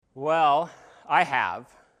Well, I have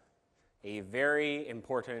a very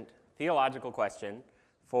important theological question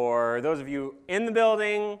for those of you in the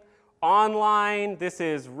building, online. This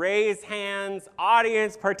is raise hands,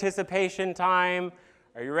 audience participation time.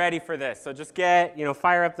 Are you ready for this? So just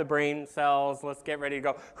fire up the brain cells. Let's get ready to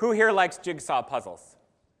go. Who here likes jigsaw puzzles?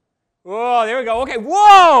 Oh, there we go. Okay,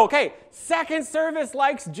 whoa! Okay, second service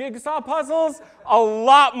likes jigsaw puzzles a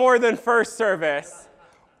lot more than first service.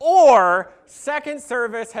 Or second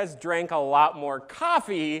service has drank a lot more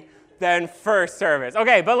coffee than first service.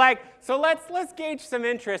 Okay, but so let's gauge some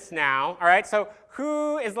interest now. All right, so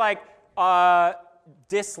who is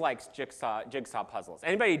dislikes jigsaw puzzles?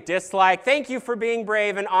 Anybody dislike? Thank you for being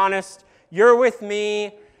brave and honest. You're with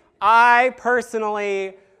me. I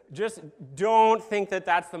personally just don't think that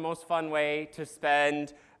that's the most fun way to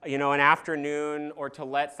spend, an afternoon, or to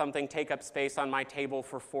let something take up space on my table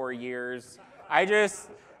for 4 years.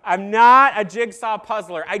 I'm not a jigsaw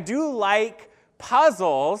puzzler. I do like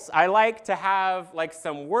puzzles. I like to have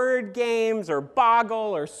some word games or Boggle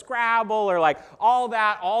or Scrabble or all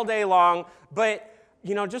that all day long. But,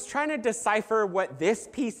 just trying to decipher what this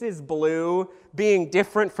piece is blue being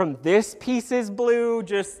different from this piece is blue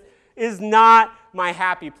just is not my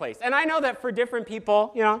happy place. And I know that for different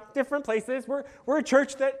people, different places, we're a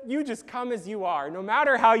church that you just come as you are, no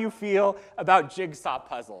matter how you feel about jigsaw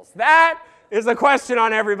puzzles. That is a question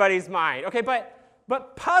on everybody's mind. Okay,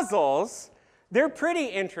 but puzzles, they're pretty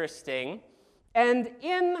interesting. And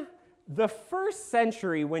in the first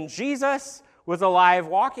century, when Jesus was alive,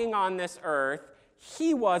 walking on this earth,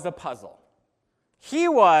 he was a puzzle. He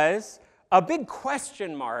was a big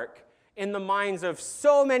question mark in the minds of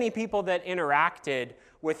so many people that interacted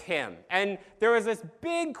with him. And there was this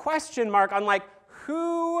big question mark on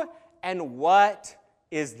who and what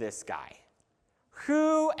is this guy?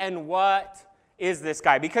 Who and what is this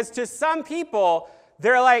guy? Because to some people,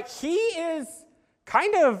 they're he is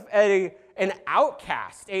kind of an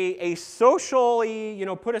outcast, a socially,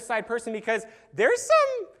 put aside person, because there's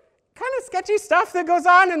some kind of sketchy stuff that goes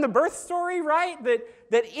on in the birth story, right?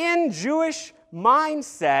 That in Jewish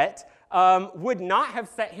mindset would not have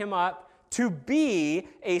set him up to be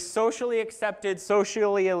a socially accepted,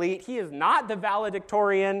 socially elite. He is not the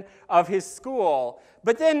valedictorian of his school.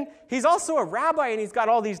 But then he's also a rabbi, and he's got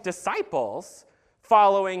all these disciples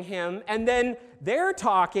following him. And then they're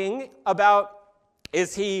talking about,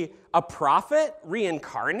 is he a prophet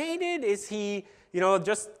reincarnated? Is he,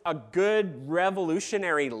 just a good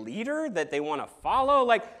revolutionary leader that they want to follow?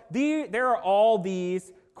 There are all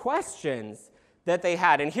these questions that they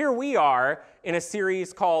had. And here we are in a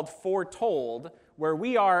series called Foretold, where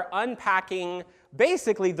we are unpacking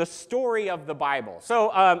basically the story of the Bible.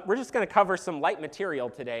 So we're just going to cover some light material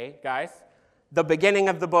today, guys. The beginning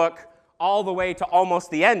of the book, all the way to almost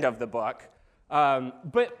the end of the book.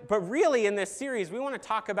 But really in this series, we want to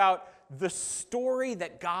talk about the story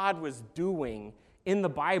that God was doing in the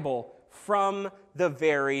Bible from the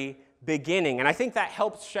very beginning. And I think that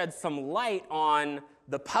helps shed some light on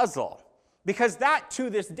the puzzle, because that, to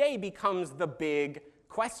this day, becomes the big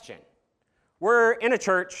question. We're in a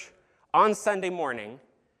church on Sunday morning,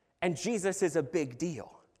 and Jesus is a big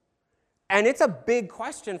deal. And it's a big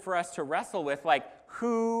question for us to wrestle with,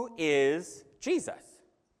 who is Jesus?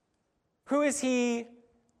 Who is he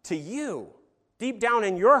to you? Deep down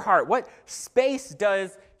in your heart, what space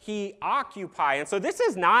does he occupy? And so this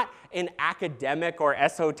is not an academic or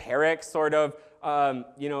esoteric sort of,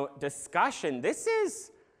 discussion. This is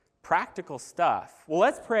practical stuff. Well,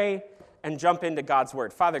 let's pray and jump into God's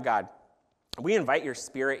word. Father God, we invite your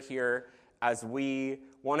Spirit here as we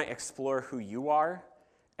want to explore who you are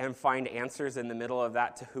and find answers in the middle of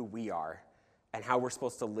that to who we are and how we're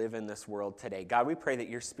supposed to live in this world today. God, we pray that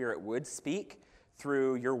your Spirit would speak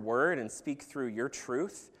through your word and speak through your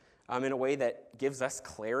truth in a way that gives us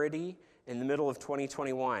clarity in the middle of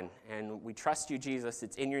 2021. And we trust you, Jesus.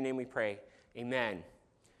 It's in your name we pray. Amen.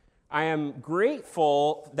 I am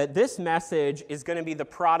grateful that this message is going to be the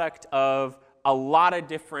product of a lot of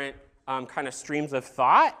different kind of streams of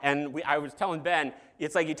thought. And I was telling Ben,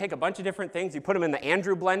 it's you take a bunch of different things, you put them in the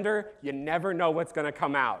Andrew blender, you never know what's going to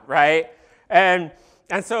come out, right? And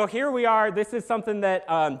so here we are. This is something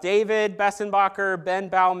that David Bessenbacher, Ben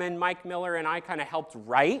Bauman, Mike Miller, and I kind of helped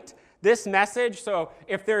write this message. So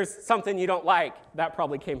if there's something you don't like, that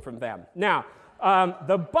probably came from them. Now,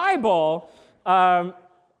 the Bible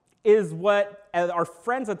is what our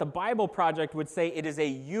friends at the Bible Project would say. It is a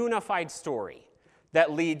unified story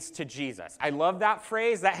that leads to Jesus. I love that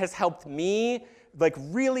phrase. That has helped me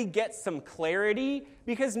really get some clarity,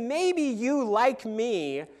 because maybe you, like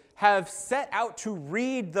me, have set out to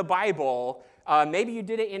read the Bible Maybe you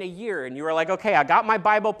did it in a year, and you were like, okay, I got my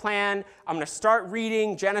Bible plan. I'm going to start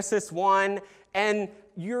reading Genesis 1. And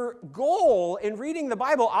your goal in reading the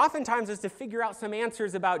Bible oftentimes is to figure out some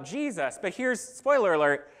answers about Jesus. But here's, spoiler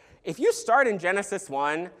alert, if you start in Genesis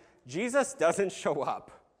 1, Jesus doesn't show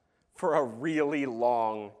up for a really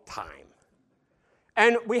long time.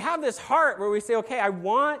 And we have this heart where we say, okay, I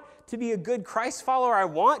want to be a good Christ follower. I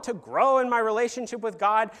want to grow in my relationship with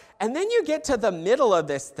God. And then you get to the middle of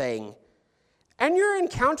this thing, and you're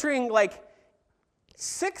encountering like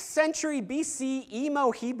 6th century BC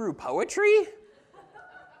emo Hebrew poetry.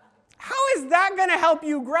 How is that going to help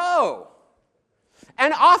you grow?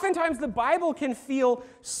 And oftentimes the Bible can feel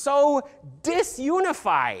so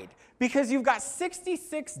disunified because you've got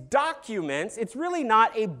 66 documents. It's really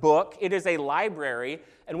not a book. It is a library.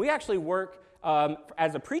 And we actually work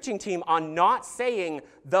as a preaching team on not saying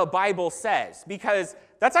the Bible says, because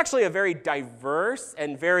that's actually a very diverse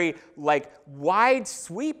and very wide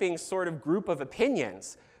sweeping sort of group of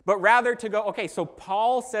opinions. But rather to go, okay, so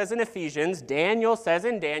Paul says in Ephesians, Daniel says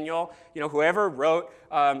in Daniel, whoever wrote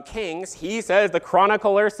Kings, he says, the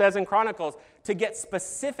chronicler says in Chronicles, to get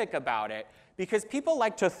specific about it. Because people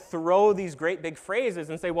like to throw these great big phrases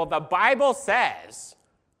and say, well, the Bible says.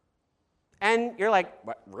 And you're like,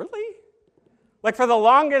 what, really? Like for the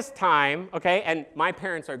longest time, okay, and my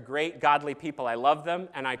parents are great, godly people. I love them,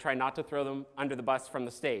 and I try not to throw them under the bus from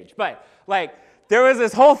the stage. But there was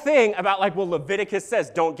this whole thing about well, Leviticus says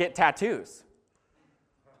don't get tattoos.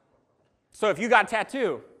 So if you got a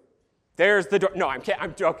tattoo, there's the door. No, I'm kidding.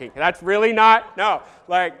 I'm joking. That's really not, no.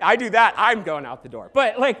 I do that, I'm going out the door.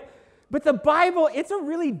 But the Bible, it's a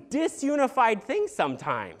really disunified thing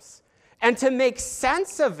sometimes. And to make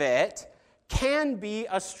sense of it can be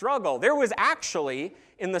a struggle. There was actually,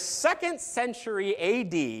 in the 2nd century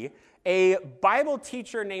AD, a Bible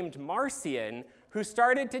teacher named Marcion who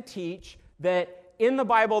started to teach that in the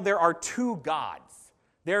Bible there are 2 gods.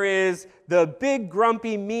 There is the big,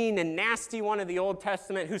 grumpy, mean, and nasty one of the Old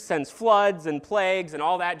Testament who sends floods and plagues and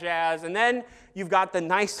all that jazz. And then you've got the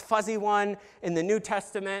nice, fuzzy one in the New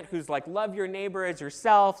Testament who's like, love your neighbor as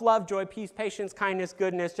yourself, love, joy, peace, patience, kindness,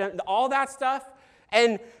 goodness, all that stuff.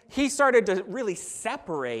 And he started to really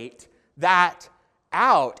separate that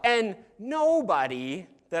out. And nobody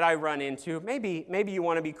that I run into, maybe you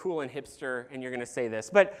want to be cool and hipster and you're going to say this,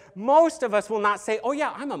 but most of us will not say, oh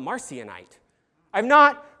yeah, I'm a Marcionite. I've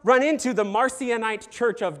not run into the Marcionite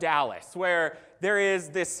Church of Dallas, where there is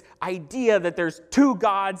this idea that there's 2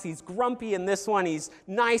 gods. He's grumpy in this one, he's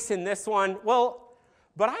nice in this one. Well,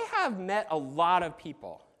 but I have met a lot of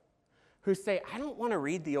people who say, I don't want to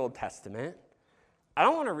read the Old Testament. I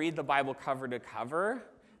don't want to read the Bible cover to cover,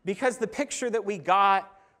 because the picture that we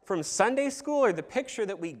got from Sunday school or the picture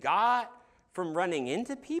that we got from running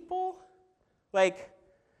into people,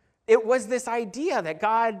 it was this idea that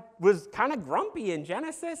God was kind of grumpy in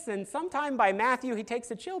Genesis, and sometime by Matthew he takes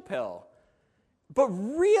a chill pill. But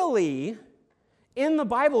really, in the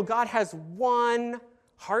Bible, God has one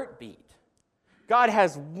heartbeat. God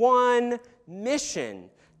has one mission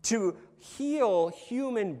to heal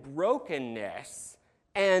human brokenness.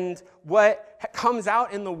 And what comes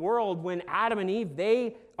out in the world when Adam and Eve,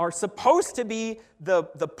 they are supposed to be the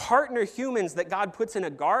partner humans that God puts in a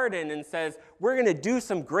garden and says, we're going to do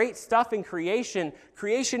some great stuff in creation.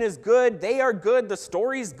 Creation is good. They are good. The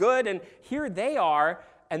story's good. And here they are.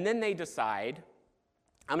 And then they decide,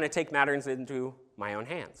 I'm going to take matters into my own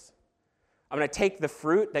hands. I'm going to take the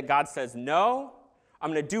fruit that God says no.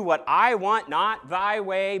 I'm going to do what I want, not thy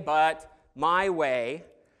way, but my way.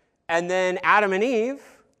 And then Adam and Eve,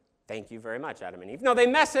 thank you very much, Adam and Eve. No, they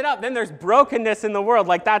mess it up. Then there's brokenness in the world.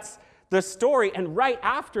 That's the story. And right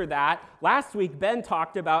after that, last week, Ben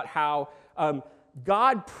talked about how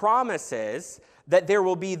God promises that there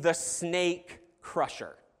will be the snake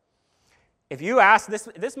crusher. If you ask,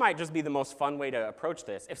 this might just be the most fun way to approach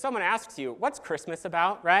this. If someone asks you, what's Christmas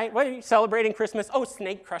about, right? What are you celebrating Christmas? Oh,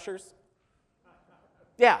 snake crushers.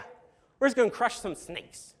 Yeah, we're just going to crush some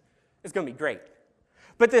snakes. It's going to be great.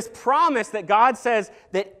 But this promise that God says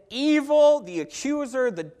that evil, the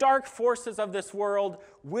accuser, the dark forces of this world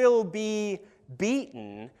will be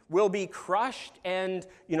beaten, will be crushed and,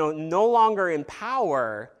 no longer in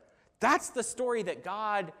power, that's the story that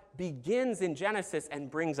God begins in Genesis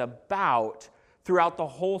and brings about throughout the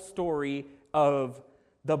whole story of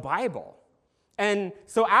the Bible. And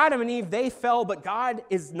so Adam and Eve, they fell, but God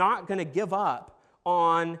is not going to give up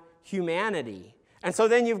on humanity. And so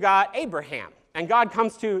then you've got Abraham. And God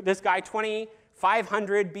comes to this guy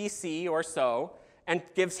 2500 BC or so and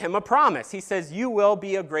gives him a promise. He says, you will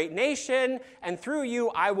be a great nation, and through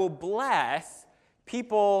you I will bless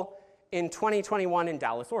people in 2021 in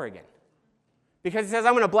Dallas, Oregon. Because he says,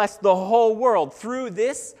 I'm going to bless the whole world. Through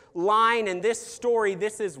this line and this story,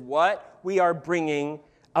 this is what we are bringing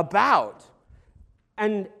about.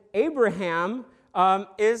 And Abraham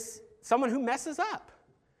is someone who messes up.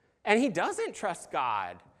 And he doesn't trust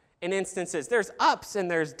God in instances. There's ups and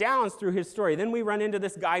there's downs through his story. Then we run into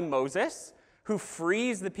this guy, Moses, who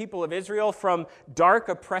frees the people of Israel from dark,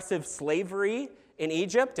 oppressive slavery in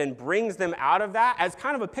Egypt and brings them out of that as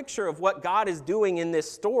kind of a picture of what God is doing in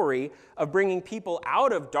this story of bringing people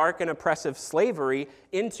out of dark and oppressive slavery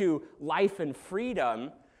into life and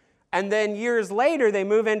freedom. And then years later, they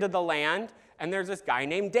move into the land, and there's this guy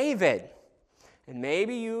named David. And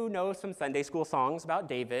maybe you know some Sunday school songs about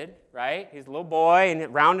David, right? He's a little boy and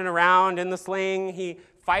around in the sling. He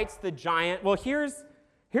fights the giant. Well, here's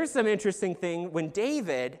some interesting thing. When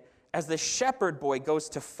David, as the shepherd boy, goes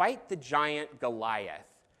to fight the giant Goliath,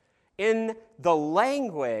 in the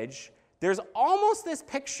language, there's almost this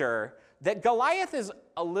picture that Goliath is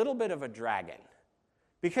a little bit of a dragon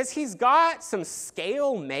because he's got some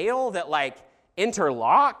scale mail that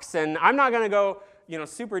interlocks, and I'm not going to go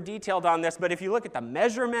super detailed on this, but if you look at the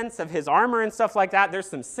measurements of his armor and stuff like that, there's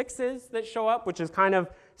some sixes that show up, which is kind of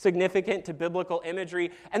significant to biblical imagery.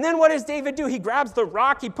 And then what does David do? He grabs the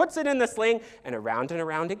rock, he puts it in the sling, and around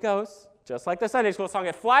it goes, just like the Sunday school song.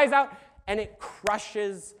 It flies out, and it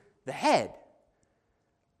crushes the head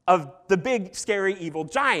of the big, scary, evil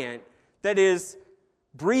giant that is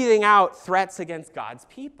breathing out threats against God's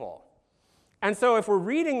people. And so if we're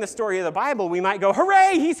reading the story of the Bible, we might go,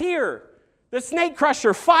 hooray, he's here. The snake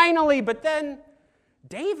crusher, finally. But then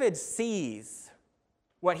David sees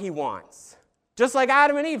what he wants. Just like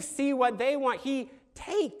Adam and Eve see what they want, he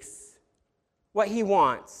takes what he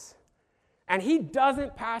wants. And he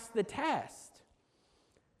doesn't pass the test.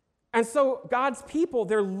 And so God's people,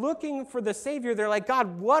 they're looking for the Savior. They're like,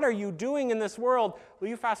 God, what are you doing in this world? Well,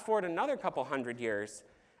 you fast forward another couple hundred years,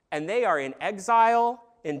 and they are in exile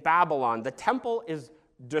in Babylon. The temple is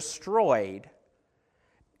destroyed.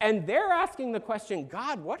 And they're asking the question,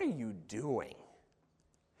 God, what are you doing?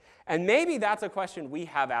 And maybe that's a question we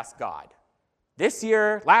have asked God. This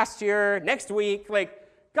year, last year, next week,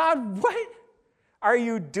 God, what are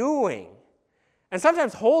you doing? And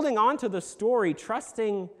sometimes holding on to the story,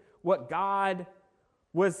 trusting what God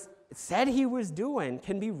said he was doing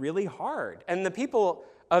can be really hard. And the people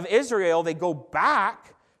of Israel, they go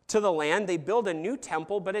back to the land, they build a new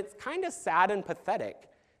temple, but it's kind of sad and pathetic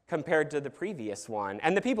compared to the previous one.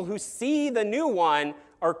 And the people who see the new one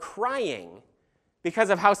are crying because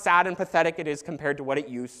of how sad and pathetic it is compared to what it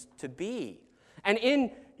used to be. And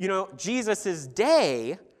in, Jesus'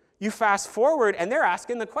 day, you fast forward and they're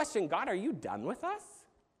asking the question, God, are you done with us?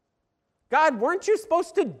 God, weren't you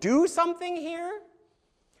supposed to do something here?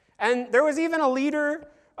 And there was even a leader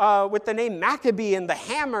with the name Maccabee and the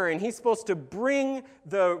hammer, and he's supposed to bring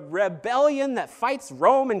the rebellion that fights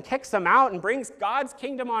Rome and kicks them out and brings God's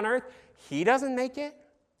kingdom on earth. He doesn't make it.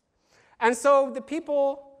 And so the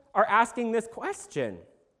people are asking this question.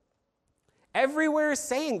 Everywhere is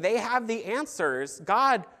saying they have the answers.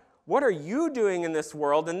 God, what are you doing in this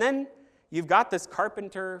world? And then you've got this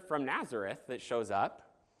carpenter from Nazareth that shows up,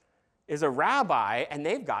 is a rabbi, and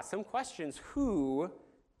they've got some questions. Who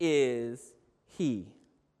is he?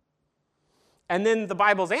 And then the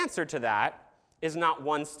Bible's answer to that is not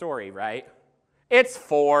one story, right? It's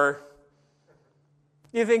 4.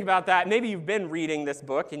 You think about that. Maybe you've been reading this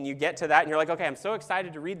book and you get to that and you're like, okay, I'm so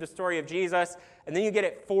excited to read the story of Jesus. And then you get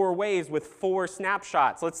it 4 ways with 4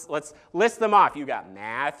 snapshots. Let's list them off. You got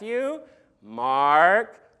Matthew,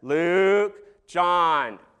 Mark, Luke,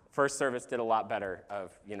 John. First service did a lot better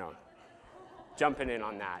of, jumping in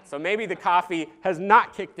on that. So maybe the coffee has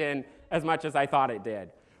not kicked in as much as I thought it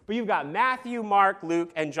did. But you've got Matthew, Mark,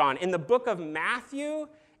 Luke, and John. In the book of Matthew,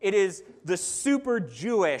 it is the super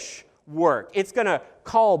Jewish work. It's going to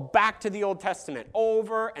call back to the Old Testament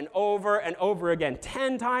over and over and over again.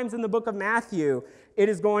 10 times in the book of Matthew, it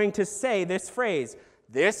is going to say this phrase,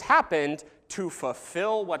 this happened to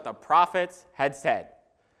fulfill what the prophets had said.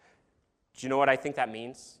 Do you know what I think that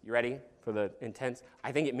means? You ready for the intense?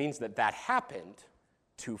 I think it means that happened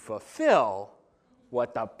to fulfill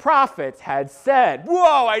what the prophets had said.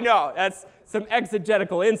 Whoa, I know. That's some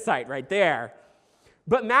exegetical insight right there.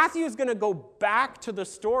 But Matthew is going to go back to the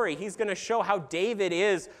story. He's going to show how David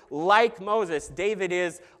is like Moses.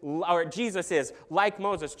 Jesus is like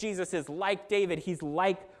Moses. Jesus is like David. He's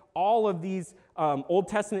like all of these Old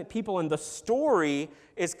Testament people, and the story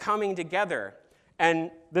is coming together.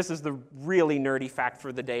 And this is the really nerdy fact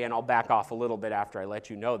for the day, and I'll back off a little bit after I let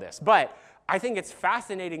you know this. But I think it's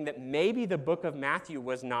fascinating that maybe the book of Matthew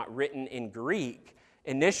was not written in Greek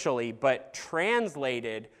initially, but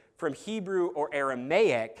translated from Hebrew or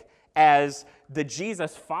Aramaic as the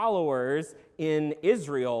Jesus followers in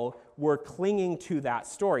Israel were clinging to that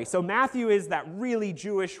story. So Matthew is that really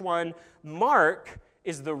Jewish one. Mark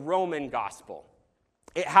is the Roman gospel.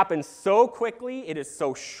 It happens so quickly, it is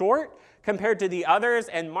so short compared to the others,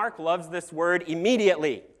 and Mark loves this word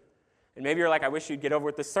immediately. And maybe you're like, I wish you'd get over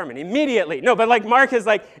with this sermon. Immediately. No, but like Mark is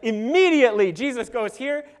like, immediately Jesus goes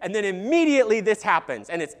here, and then immediately this happens,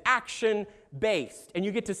 and it's action-based. And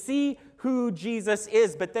you get to see who Jesus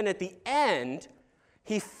is, but then at the end,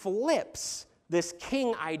 he flips this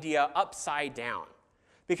king idea upside down.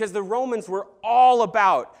 Because the Romans were all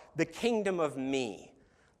about the kingdom of me,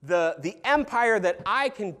 the empire that I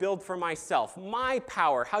can build for myself, my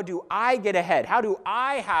power. How do I get ahead? How do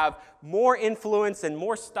I have more influence and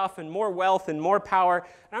more stuff and more wealth and more power?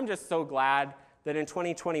 And I'm just so glad that in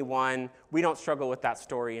 2021, we don't struggle with that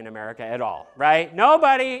story in America at all, right?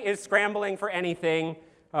 Nobody is scrambling for anything,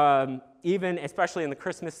 even especially in the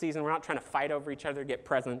Christmas season. We're not trying to fight over each other to get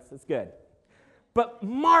presents. It's good. But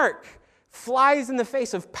Mark flies in the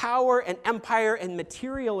face of power and empire and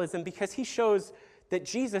materialism because he shows that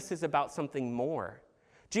Jesus is about something more.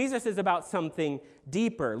 Jesus is about something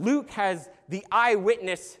deeper. Luke has the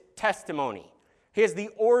eyewitness testimony. He has the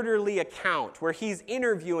orderly account where he's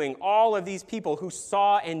interviewing all of these people who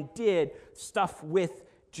saw and did stuff with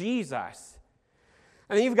Jesus.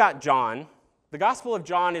 And then you've got John. The Gospel of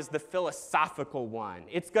John is the philosophical one.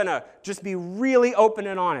 It's going to just be really open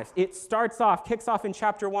and honest. It kicks off in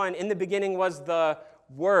chapter 1. In the beginning was the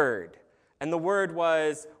Word. And the Word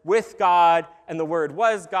was with God, and the Word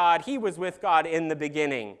was God. He was with God in the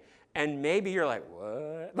beginning. And maybe you're like,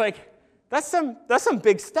 what? Like, that's some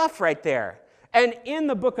big stuff right there. And in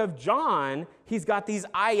the book of John, he's got these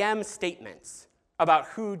I am statements about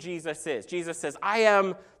who Jesus is. Jesus says, I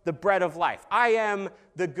am the bread of life. I am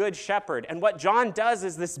the good shepherd. And what John does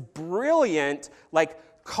is this brilliant,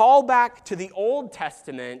 callback to the Old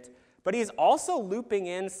Testament, but he's also looping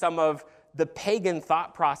in some of the pagan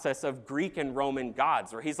thought process of Greek and Roman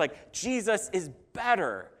gods, where he's like, Jesus is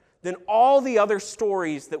better than all the other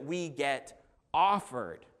stories that we get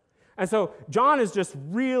offered. And so John is just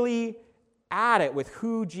really at it with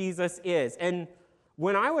who Jesus is. And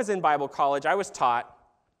when I was in Bible college, I was taught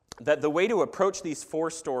that the way to approach these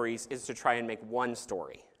 4 stories is to try and make one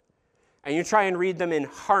story. And you try and read them in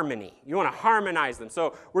harmony. You want to harmonize them.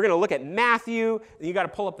 So we're going to look at Matthew, and you got to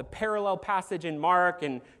pull up the parallel passage in Mark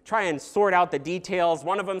and try and sort out the details.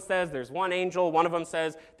 One of them says there's 1 angel. One of them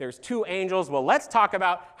says there's 2 angels. Well, let's talk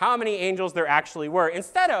about how many angels there actually were,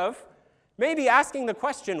 instead of maybe asking the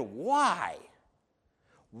question, why?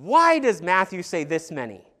 Why does Matthew say this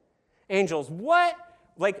many angels?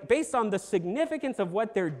 Based on the significance of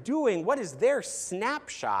what they're doing, what is their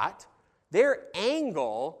snapshot, their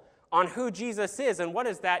angle on who Jesus is, and what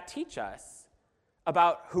does that teach us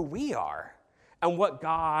about who we are and what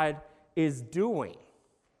God is doing?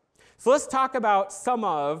 So let's talk about some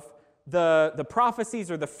of the prophecies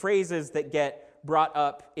or the phrases that get brought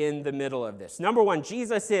up in the middle of this. Number 1,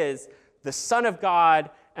 Jesus is the Son of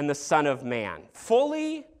God and the Son of Man.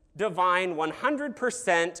 Fully divine,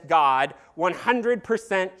 100% God,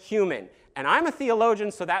 100% human. And I'm a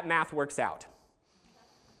theologian, so that math works out.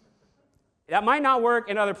 That might not work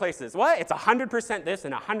in other places. What? It's 100% this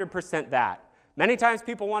and 100% that. Many times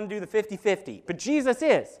people want to do the 50-50, but Jesus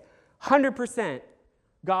is 100%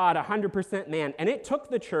 God, 100% man. And it took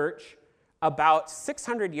the church about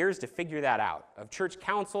 600 years to figure that out, of church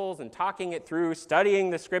councils and talking it through, studying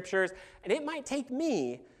the scriptures. And it might take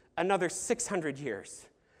me another 600 years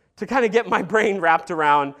to kind of get my brain wrapped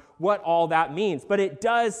around what all that means. But it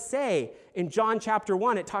does say in John chapter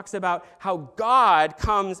 1, it talks about how God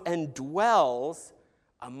comes and dwells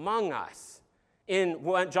among us. In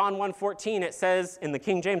John 1:14, it says in the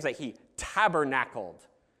King James that he tabernacled.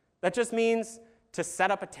 That just means to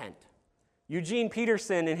set up a tent. Eugene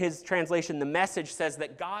Peterson, in his translation, The Message, says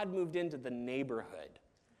that God moved into the neighborhood.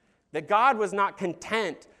 That God was not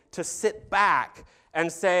content to sit back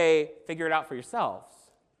and say, figure it out for yourselves.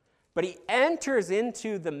 But he enters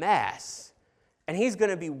into the mess, and he's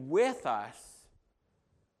going to be with us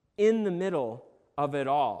in the middle of it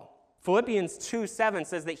all. Philippians 2:7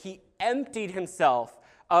 says that he emptied himself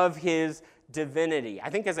of his divinity. I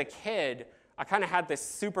think as a kid, I kind of had this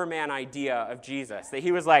Superman idea of Jesus, that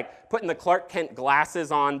he was like putting the Clark Kent glasses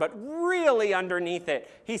on, but really underneath it,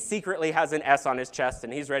 he secretly has an S on his chest,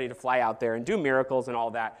 and he's ready to fly out there and do miracles and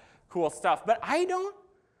all that cool stuff. But I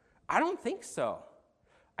don't think so.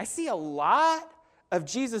 I see a lot of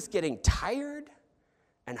Jesus getting tired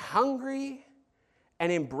and hungry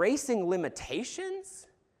and embracing limitations.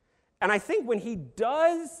 And I think when he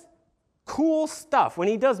does cool stuff, when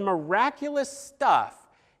he does miraculous stuff,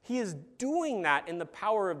 he is doing that in the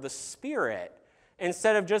power of the Spirit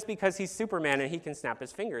instead of just because he's Superman and he can snap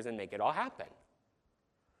his fingers and make it all happen.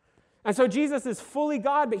 And so Jesus is fully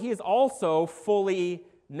God, but he is also fully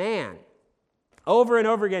man. Over and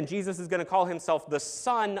over again, Jesus is going to call himself the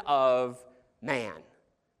Son of Man.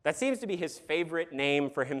 That seems to be his favorite name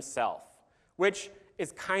for himself, which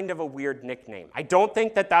is kind of a weird nickname. I don't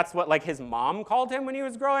think that that's what his mom called him when he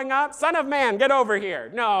was growing up. Son of man, get over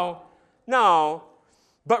here. No.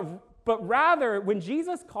 But rather, when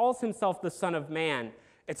Jesus calls himself the Son of Man,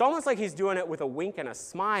 it's almost like he's doing it with a wink and a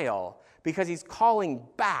smile because he's calling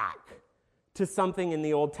back to something in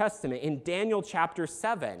the Old Testament. In Daniel chapter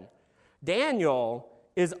 7, Daniel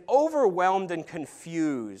is overwhelmed and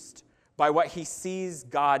confused by what he sees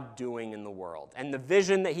God doing in the world. And the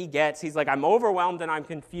vision that he gets, he's like, I'm overwhelmed and I'm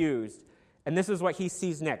confused. And this is what he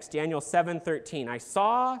sees next. Daniel 7:13. I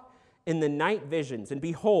saw in the night visions, and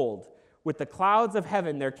behold, with the clouds of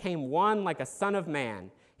heaven there came one like a son of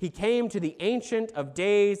man. He came to the Ancient of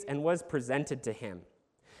Days and was presented to him.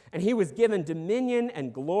 And he was given dominion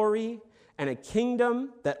and glory and a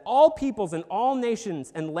kingdom that all peoples and all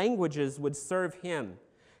nations and languages would serve him.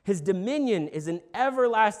 His dominion is an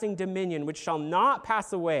everlasting dominion which shall not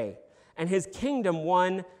pass away, and his kingdom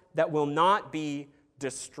one that will not be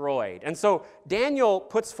destroyed. And so Daniel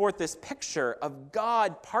puts forth this picture of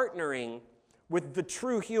God partnering with the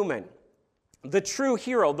true human, the true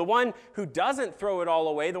hero, the one who doesn't throw it all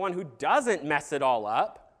away, the one who doesn't mess it all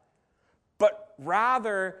up, but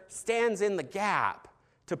rather stands in the gap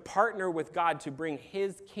to partner with God to bring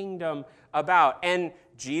his kingdom about. And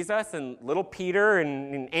Jesus and little Peter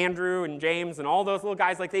and Andrew and James and all those little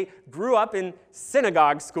guys, they grew up in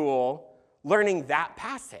synagogue school learning that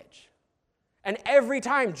passage. And every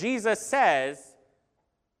time Jesus says,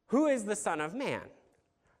 who is the Son of Man?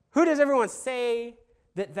 Who does everyone say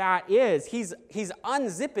that is? He's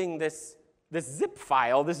unzipping this zip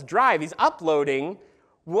file, this drive. He's uploading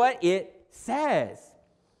what it says.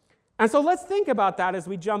 And so let's think about that as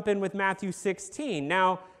we jump in with Matthew 16.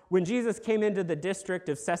 Now, when Jesus came into the district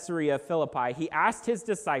of Caesarea Philippi, he asked his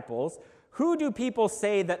disciples, who do people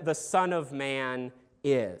say that the Son of Man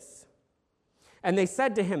is? And they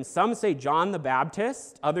said to him, some say John the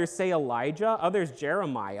Baptist, others say Elijah, others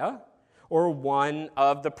Jeremiah, or one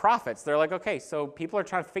of the prophets. They're like, okay, so people are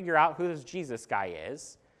trying to figure out who this Jesus guy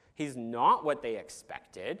is. He's not what they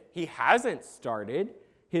expected. He hasn't started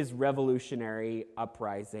his revolutionary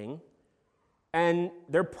uprising. And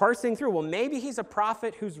they're parsing through, well, maybe he's a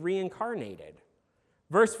prophet who's reincarnated.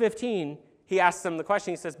 Verse 15, he asks them the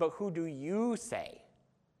question, he says, but who do you say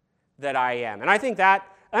that I am? And I think that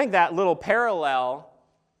little parallel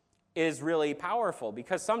is really powerful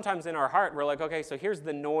because sometimes in our heart we're like, okay, so here's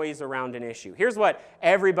the noise around an issue. Here's what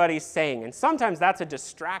everybody's saying. And sometimes that's a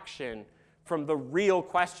distraction from the real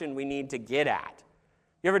question we need to get at.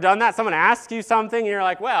 You ever done that? Someone asks you something and you're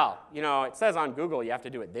like, well, it says on Google you have to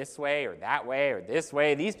do it this way or that way or this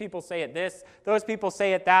way. These people say it this, those people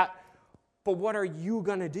say it that. But what are you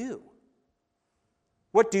going to do?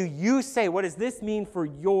 What do you say? What does this mean for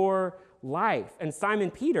your life? And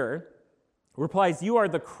Simon Peter replies, you are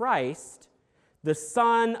the Christ, the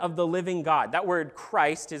Son of the living God. That word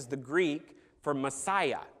Christ is the Greek for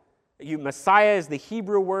Messiah. Messiah is the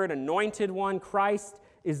Hebrew word, anointed one. Christ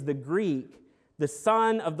is the Greek, the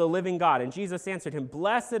Son of the living God. And Jesus answered him,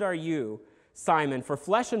 blessed are you, Simon, for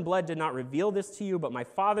flesh and blood did not reveal this to you, but my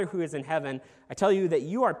Father who is in heaven. I tell you that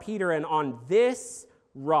you are Peter, and on this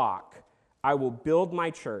rock I will build my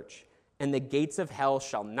church, and the gates of hell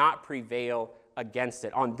shall not prevail against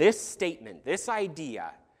it. On this statement, this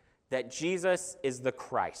idea that Jesus is the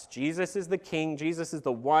Christ, Jesus is the King, Jesus is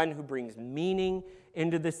the one who brings meaning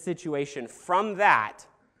into this situation, from that,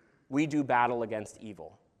 we do battle against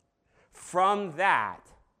evil. From that,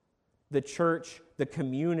 the church, the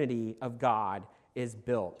community of God is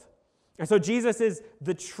built. And so Jesus is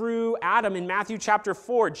the true Adam. In Matthew chapter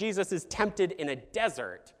 4, Jesus is tempted in a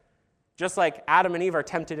desert. Just like Adam and Eve are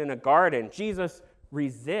tempted in a garden, Jesus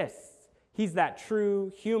resists. He's that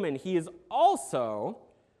true human. He is also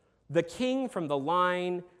the king from the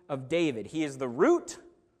line of David. He is the root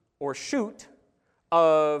or shoot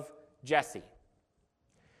of Jesse.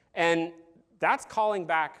 And that's calling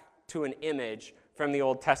back to an image from the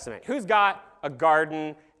Old Testament. Who's got a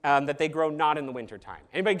garden that they grow not in the wintertime?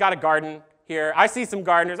 Anybody got a garden here? I see some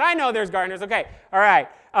gardeners. I know there's gardeners. Okay, all right.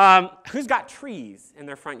 Who's got trees in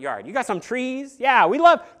their front yard? You got some trees? Yeah, we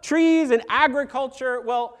love trees and agriculture.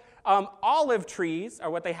 Well, olive trees are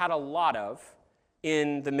what they had a lot of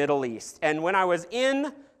in the Middle East. And when I was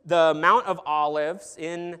in the Mount of Olives,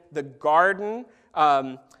 in the garden,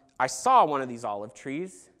 I saw one of these olive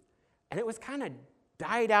trees, and it was kind of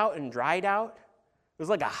died out and dried out. It was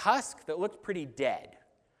like a husk that looked pretty dead.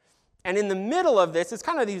 And in the middle of this, it's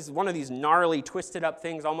kind of one of these gnarly, twisted up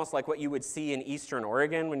things, almost like what you would see in eastern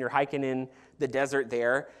Oregon when you're hiking in the desert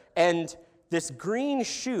there. And this green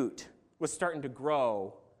shoot was starting to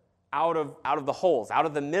grow out of the holes, out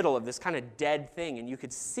of the middle of this kind of dead thing. And you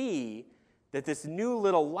could see that this new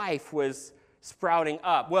little life was sprouting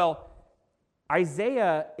up. Well,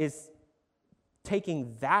 Isaiah is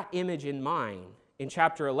taking that image in mind in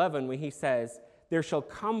chapter 11 when he says, "There shall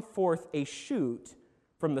come forth a shoot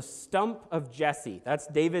from the stump of Jesse," that's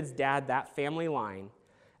David's dad, that family line,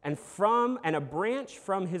 and a branch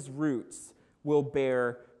from his roots will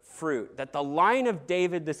bear fruit. That the line of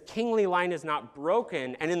David, this kingly line, is not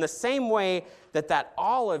broken. And in the same way that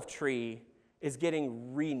olive tree is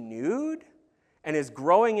getting renewed and is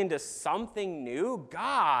growing into something new,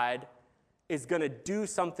 God is going to do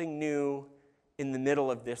something new in the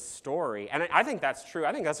middle of this story. And I think that's true.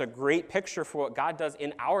 I think that's a great picture for what God does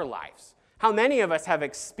in our lives. How many of us have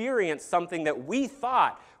experienced something that we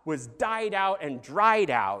thought was died out and dried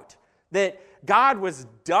out, that God was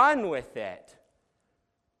done with it,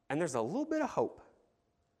 and there's a little bit of hope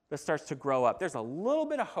that starts to grow up. There's a little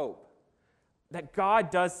bit of hope that God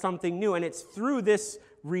does something new, and it's through this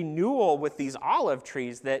renewal with these olive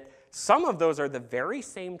trees that some of those are the very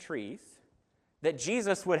same trees that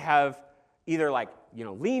Jesus would have either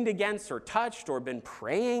leaned against or touched or been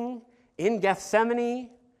praying in Gethsemane.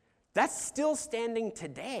 That's still standing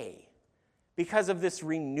today because of this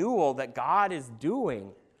renewal that God is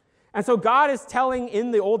doing. And so God is telling in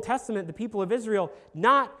the Old Testament the people of Israel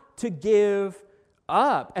not to give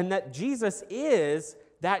up, and that Jesus is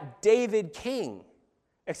that David king,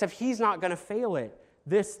 except he's not going to fail it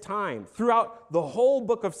this time. Throughout the whole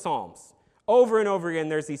book of Psalms, over and over again,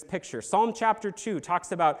 there's these pictures. Psalm chapter 2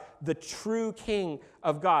 talks about the true king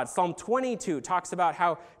of God. Psalm 22 talks about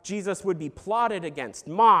how Jesus would be plotted against,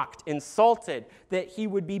 mocked, insulted, that he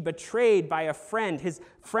would be betrayed by a friend, his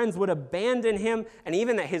friends would abandon him, and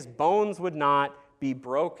even that his bones would not be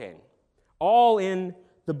broken. All in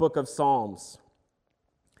the book of Psalms.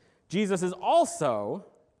 Jesus is also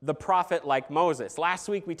the prophet like Moses. Last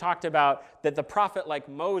week we talked about that the prophet like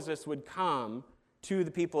Moses would come to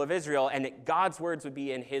the people of Israel, and that God's words would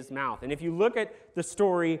be in his mouth. And if you look at the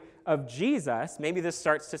story of Jesus, maybe this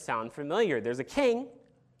starts to sound familiar. There's a king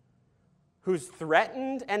who's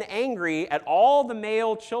threatened and angry at all the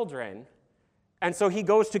male children, and so he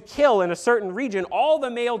goes to kill in a certain region all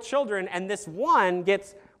the male children, and this one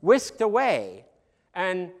gets whisked away.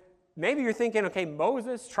 And maybe you're thinking, okay,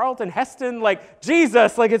 Moses, Charlton Heston,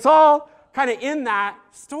 Jesus, it's all kind of in that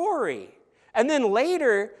story. And then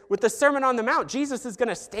later, with the Sermon on the Mount, Jesus is going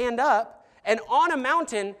to stand up and on a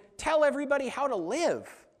mountain tell everybody how to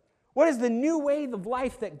live. What is the new way of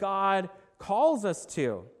life that God calls us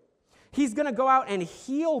to? He's going to go out and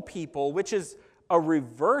heal people, which is a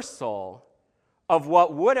reversal of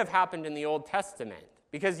what would have happened in the Old Testament.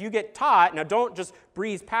 Because you get taught, now don't just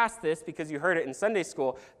breeze past this because you heard it in Sunday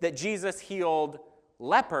school, that Jesus healed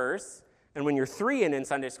lepers. And when you're 3 and in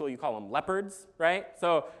Sunday school, you call them leopards, right?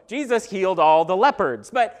 So Jesus healed all the leopards.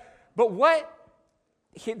 But what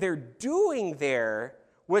they're doing there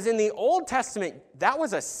was in the Old Testament, that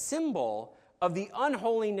was a symbol of the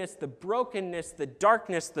unholiness, the brokenness, the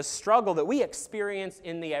darkness, the struggle that we experience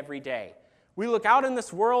in the everyday. We look out in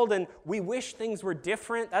this world and we wish things were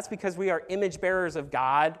different. That's because we are image bearers of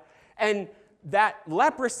God. And that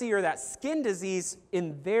leprosy or that skin disease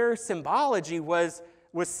in their symbology was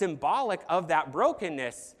symbolic of that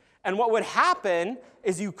brokenness. And what would happen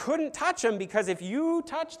is you couldn't touch them because if you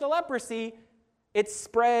touch the leprosy, it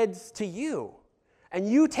spreads to you.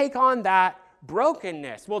 And you take on that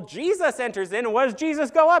brokenness. Well, Jesus enters in, and what does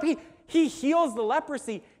Jesus go up? He heals the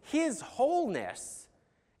leprosy. His wholeness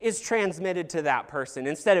is transmitted to that person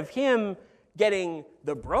instead of him getting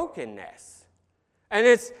the brokenness. And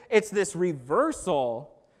it's this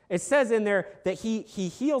reversal. It says in there that he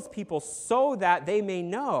heals people so that they may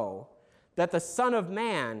know that the Son of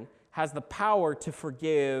Man has the power to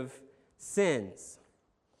forgive sins.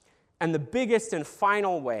 And the biggest and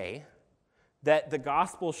final way that the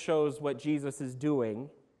gospel shows what Jesus is doing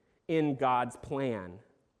in God's plan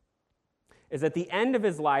is at the end of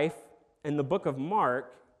his life in the book of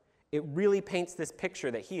Mark, it really paints this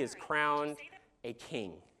picture that he is crowned a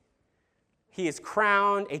king. He is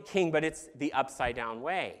crowned a king, but it's the upside down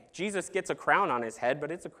way. Jesus gets a crown on his head,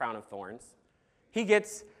 but it's a crown of thorns. He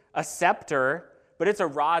gets a scepter, but it's a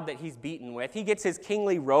rod that he's beaten with. He gets his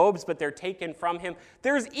kingly robes, but they're taken from him.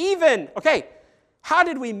 There's even, how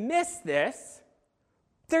did we miss this?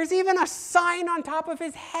 There's even a sign on top of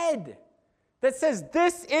his head that says,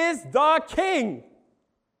 "This is the King."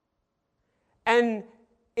 And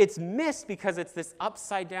it's missed because it's this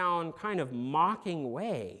upside down kind of mocking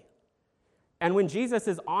way. And when Jesus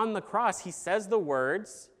is on the cross, he says the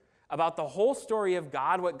words about the whole story of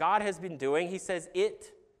God, what God has been doing. He says,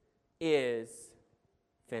 "It is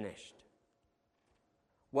finished."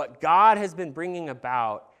 What God has been bringing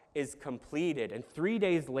about is completed. And 3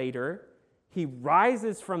 days later, he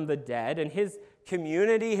rises from the dead, and his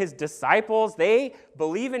community, his disciples, they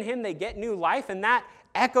believe in him, they get new life, and that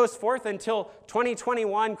echoes forth until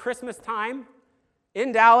 2021 Christmas time.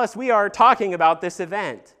 In Dallas, we are talking about this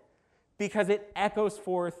event because it echoes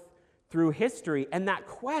forth through history. And that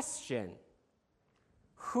question,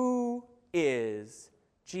 who is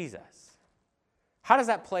Jesus? How does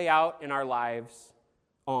that play out in our lives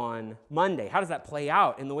on Monday? How does that play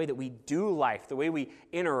out in the way that we do life, the way we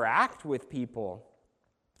interact with people?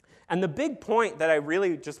 And the big point that I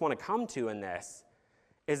really just want to come to in this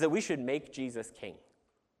is that we should make Jesus king.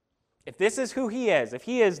 If this is who he is, if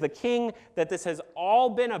he is the king that this has all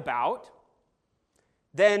been about,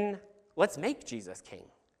 then let's make Jesus king.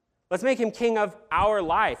 Let's make him king of our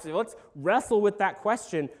life. So let's wrestle with that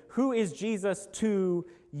question, who is Jesus to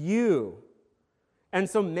you? And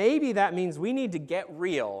so maybe that means we need to get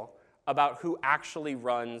real about who actually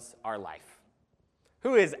runs our life,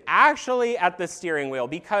 who is actually at the steering wheel,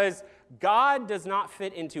 because God does not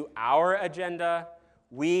fit into our agenda.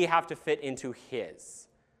 We have to fit into his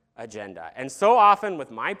agenda. And so often with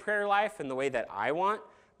my prayer life and the way that I want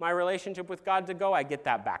my relationship with God to go, I get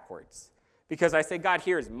that backwards. Because I say, "God,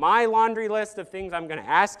 here's my laundry list of things I'm going to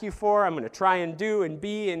ask you for. I'm going to try and do and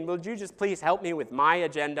be, and will you just please help me with my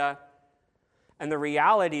agenda?" And the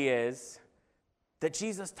reality is that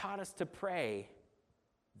Jesus taught us to pray,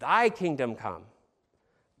 "Thy kingdom come,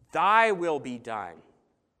 thy will be done,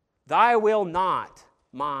 thy will not,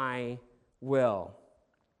 my will."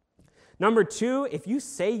 Number 2, if you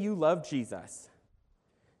say you love Jesus,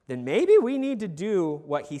 then maybe we need to do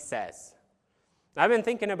what he says. I've been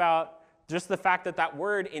thinking about just the fact that that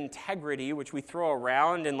word integrity, which we throw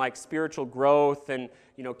around in like spiritual growth and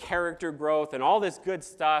character growth and all this good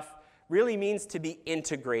stuff, really means to be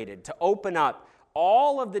integrated, to open up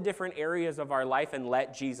all of the different areas of our life and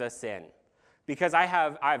let Jesus in. Because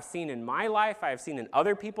I've seen in my life, I have seen in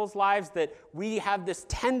other people's lives that we have this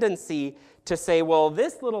tendency to say, "Well,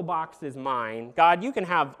 this little box is mine. God, you can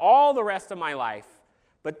have all the rest of my life,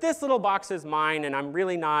 but this little box is mine, and I'm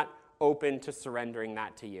really not open to surrendering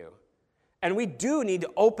that to you." And we do need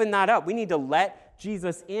to open that up. We need to let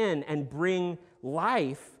Jesus in and bring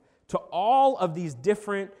life to all of these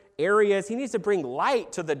different areas. He needs to bring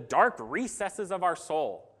light to the dark recesses of our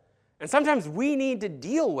soul. And sometimes we need to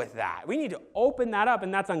deal with that. We need to open that up,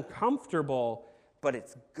 and that's uncomfortable, but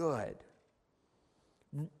it's good.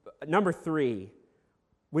 Number 3,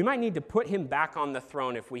 we might need to put him back on the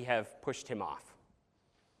throne if we have pushed him off.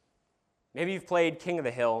 Maybe you've played King of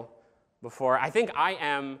the Hill before. I think I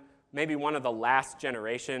am maybe one of the last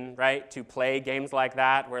generation, right, to play games like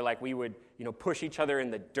that, where like we would push each other in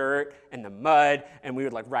the dirt and the mud, and we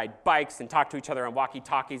would like ride bikes and talk to each other on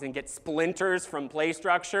walkie-talkies and get splinters from play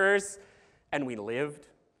structures, and we lived.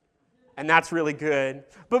 And that's really good.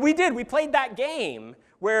 But we played that game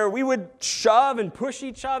where we would shove and push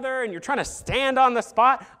each other, and you're trying to stand on the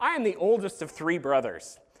spot. I am the oldest of 3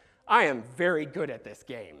 brothers. I am very good at this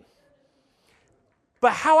game.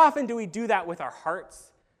 But how often do we do that with our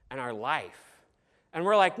hearts and our life? And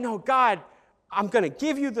we're like, "No, God, I'm going to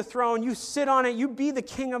give you the throne. You sit on it. You be the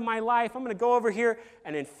king of my life. I'm going to go over here,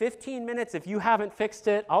 and in 15 minutes, if you haven't fixed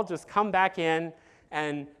it, I'll just come back in,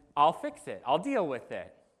 and I'll fix it. I'll deal with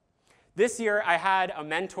it." This year, I had a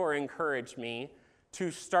mentor encourage me to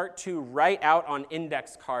start to write out on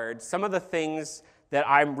index cards some of the things that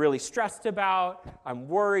I'm really stressed about, I'm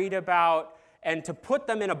worried about, and to put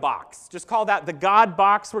them in a box. Just call that the God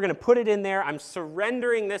box. We're going to put it in there. I'm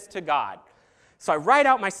surrendering this to God. So I write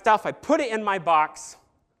out my stuff, I put it in my box,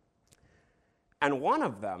 and one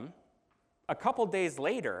of them, a couple days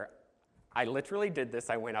later, I literally did this.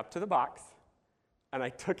 I went up to the box, and I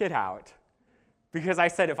took it out, because I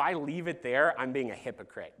said, if I leave it there, I'm being a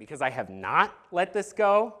hypocrite, because I have not let this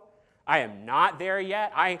go. I am not there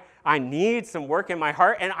yet. I need some work in my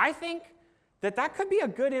heart, and I think that could be a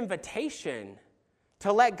good invitation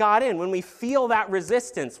to let God in when we feel that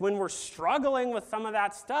resistance, when we're struggling with some of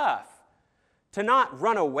that stuff. To not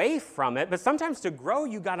run away from it, but sometimes to grow,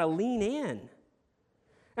 you got to lean in.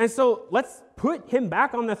 And so let's put him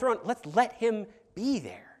back on the throne. Let's let him be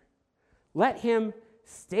there. Let him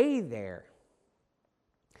stay there.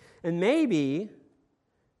 And maybe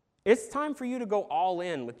It's time for you to go all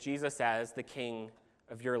in with Jesus as the King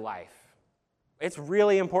of your life. It's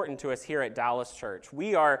really important to us here at Dallas Church.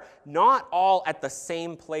 We are not all at the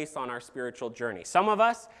same place on our spiritual journey. Some of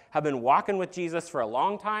us have been walking with Jesus for a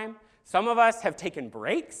long time. Some of us have taken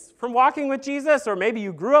breaks from walking with Jesus, or maybe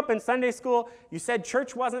you grew up in Sunday school, you said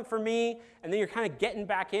church wasn't for me, and then you're kind of getting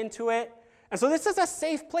back into it. And so this is a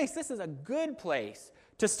safe place. This is a good place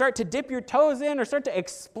to start to dip your toes in or start to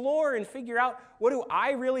explore and figure out, what do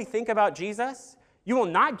I really think about Jesus? You will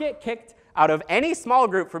not get kicked out of any small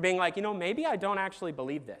group for being like, maybe I don't actually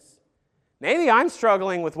believe this. Maybe I'm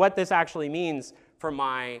struggling with what this actually means for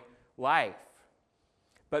my life.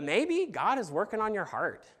 But maybe God is working on your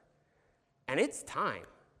heart, and it's time.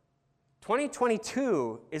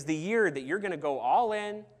 2022 is the year that you're going to go all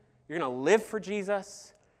in. You're going to live for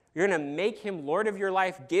Jesus. You're going to make him Lord of your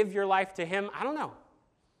life, give your life to him. I don't know.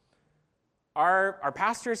 Our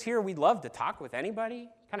pastors here, we'd love to talk with anybody,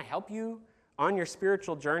 kind of help you on your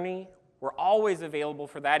spiritual journey. We're always available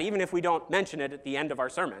for that, even if we don't mention it at the end of our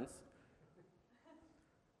sermons.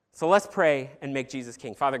 So let's pray and make Jesus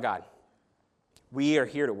king. Father God, we are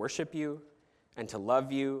here to worship you and to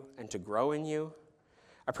love you and to grow in you.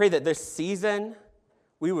 I pray that this season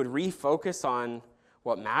we would refocus on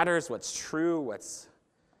what matters, what's true, what's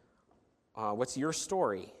your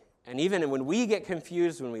story. And even when we get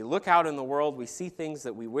confused, when we look out in the world, we see things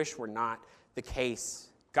that we wish were not the case.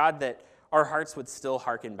 God, that our hearts would still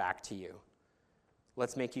hearken back to you.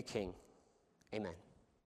 Let's make you king. Amen.